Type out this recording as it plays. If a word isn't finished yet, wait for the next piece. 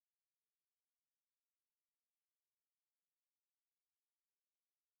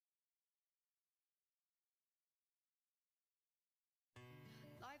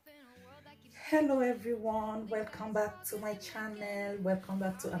Hello everyone, welcome back to my channel. Welcome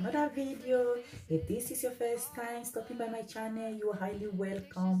back to another video. If this is your first time stopping by my channel, you are highly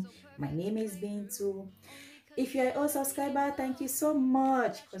welcome. My name is Bintu. If you are a subscriber, thank you so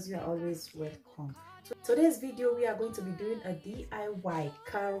much because you are always welcome. Today's video we are going to be doing a DIY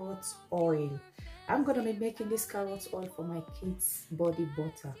carrot oil. I'm gonna be making this carrot oil for my kids' body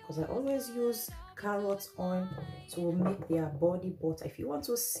butter because I always use carrot oil to make their body butter. If you want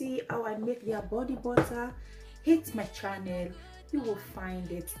to see how I make their body butter, hit my channel, you will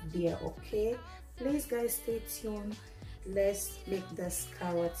find it there. Okay, please guys, stay tuned. Let's make this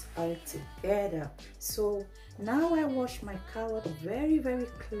carrot oil together. So now I wash my carrot very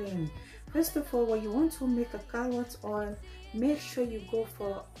clean. First of all, when you want to make a carrot oil, make sure you go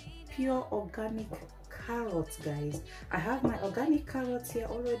for pure organic carrots, guys. I have my organic carrots here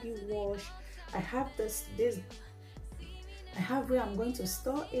already washed. I have I have where I'm going to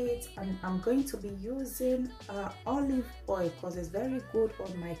store it, and I'm going to be using olive oil because it's very good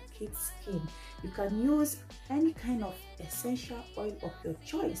on my kids' skin. You can use any kind of essential oil of your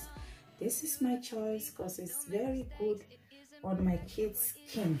choice. This is my choice because it's very good on my kids'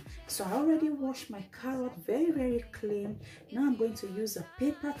 skin. So I already washed my carrot very clean. Now I'm going to use a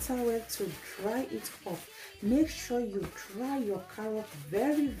paper towel to dry it off. Make sure you dry your carrot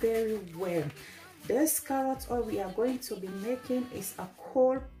very well. This carrot oil we are going to be making is a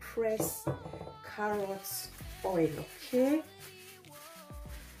cold press carrot oil. Okay,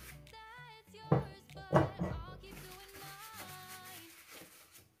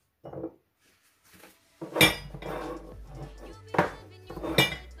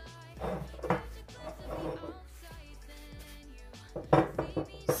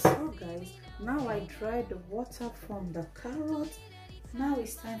 so guys, now I dried the water from the carrot. Now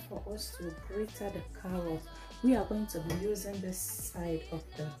it's time for us to grate the carrot. We are going to be using this side of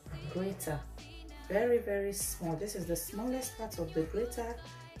the grater, very small. This is the smallest part of the grater.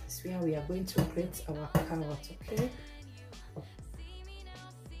 This is where we are going to grate our carrot. Okay,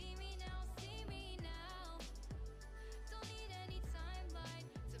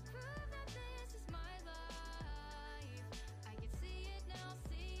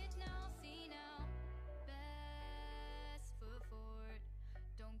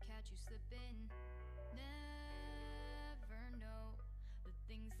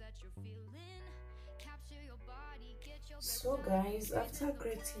 so guys, after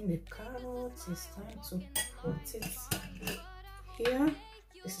grating the carrots, it's time to put it here.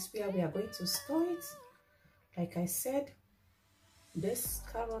 This is where we are going to store it. Like I said, this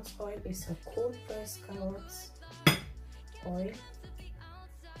carrot oil is a cold pressed carrot oil,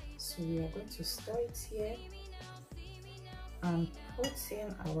 so we are going to store it here and put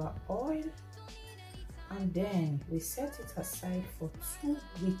in our oil, and then we set it aside for 2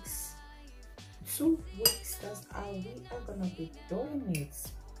 weeks. 2 weeks, that's how we are gonna be doing it.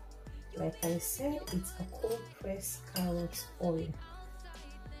 Like I said, it's a cold pressed carrot oil.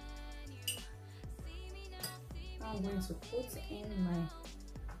 I'm going to put in my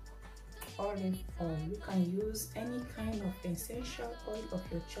olive oil. You can use any kind of essential oil of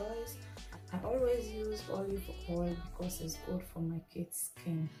your choice. I always use olive oil because it's good for my kids'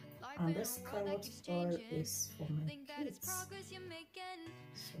 skin, and this carrot oil is for my kids.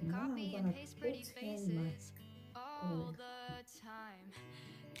 So now I'm gonna put in my oil.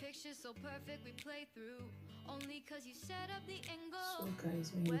 So guys,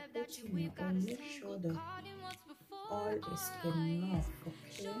 when you put in your oil, make sure the oil is enough.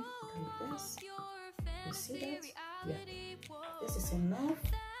 Okay, like this. You see that? Yeah, this is enough.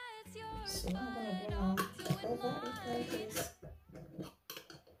 So I'm gonna cover it like this.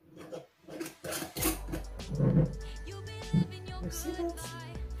 You see that?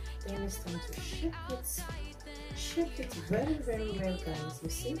 Then it's time to shake it. Shake it very well, guys. You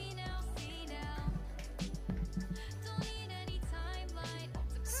see?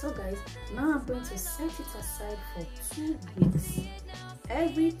 So guys, now I'm going to set it aside for 2 weeks.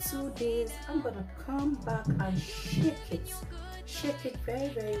 Every 2 days, I'm gonna come back and shake it. Shake it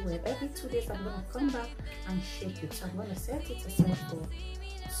very well. Every 2 days, I'm gonna come back and shake it. So I'm gonna set it aside for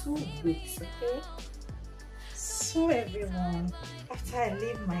 2 weeks. Okay. So everyone, after I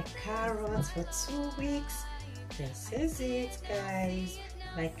leave my carrots for 2 weeks, this is it, guys.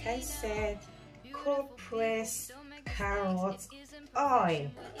 Like I said, cold press carrot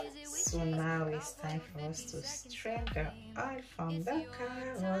oil. So now it's time for us to strain the oil from the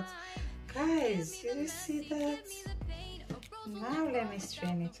carrot. Guys, you see that? Now let me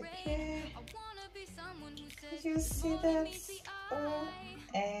strain it. Okay, did you see that?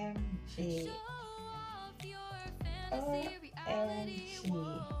 OMG. OMG.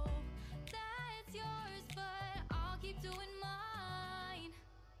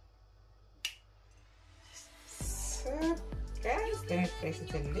 Let me press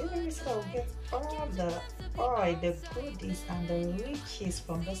it a little bit so I'll get all the oil, the goodies and the riches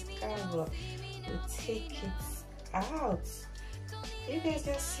from this carrot. To take it out. You guys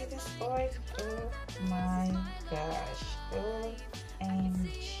just see this oil? Oh my gosh.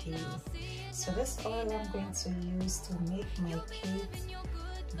 OMG. So this oil I'm going to use to make my kids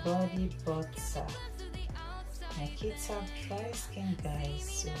body butter. My kids have dry skin, guys,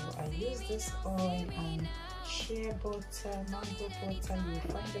 so I use this oil and shea butter, mango butter. You'll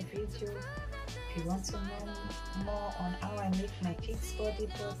find the video if you want to know more on how I make my kids body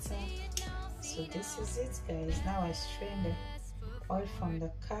butter. So this is it, guys. Now I strain the oil from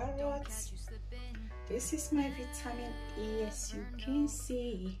the carrots. This is my vitamin E, as you can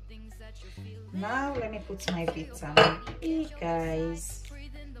see. Now let me put my vitamin E, guys.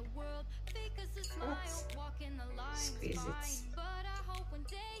 Squeeze it.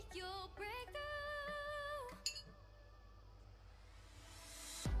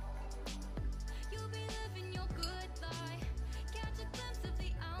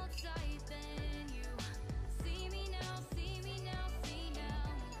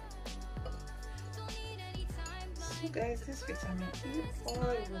 So guys, this vitamin E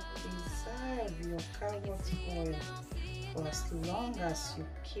oil will preserve your carrot oil for as long as you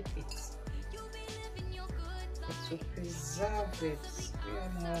keep it. It will preserve it. We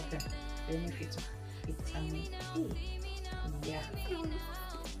all know the benefit of vitamin E. Yeah.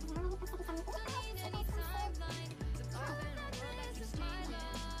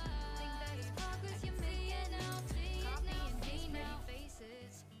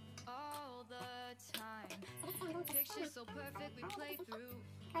 Picture so perfect we play through.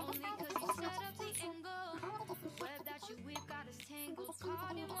 Only cause you set up the angle. Web that you weave got us tangled.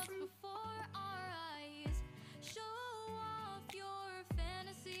 Caught it once before our eyes. Show off your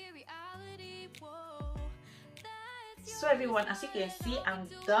fantasy reality. Whoa. So everyone, as you can see, I'm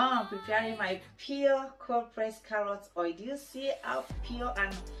done preparing my pure cold pressed carrot oil. Do you see how pure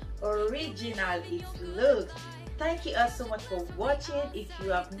and original it looks? Thank you all so much for watching. If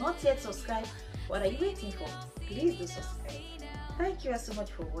you have not yet subscribed, what are you waiting for? Please do subscribe. Thank you all so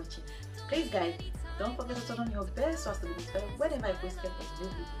much for watching. Please guys, don't forget to turn on your bell so as to be notified whenever I post a new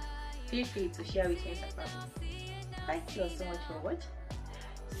video. Feel free to share with friends and family. Thank you all so much for watching.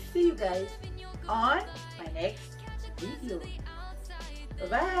 See you guys on my next video. Bye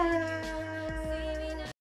bye.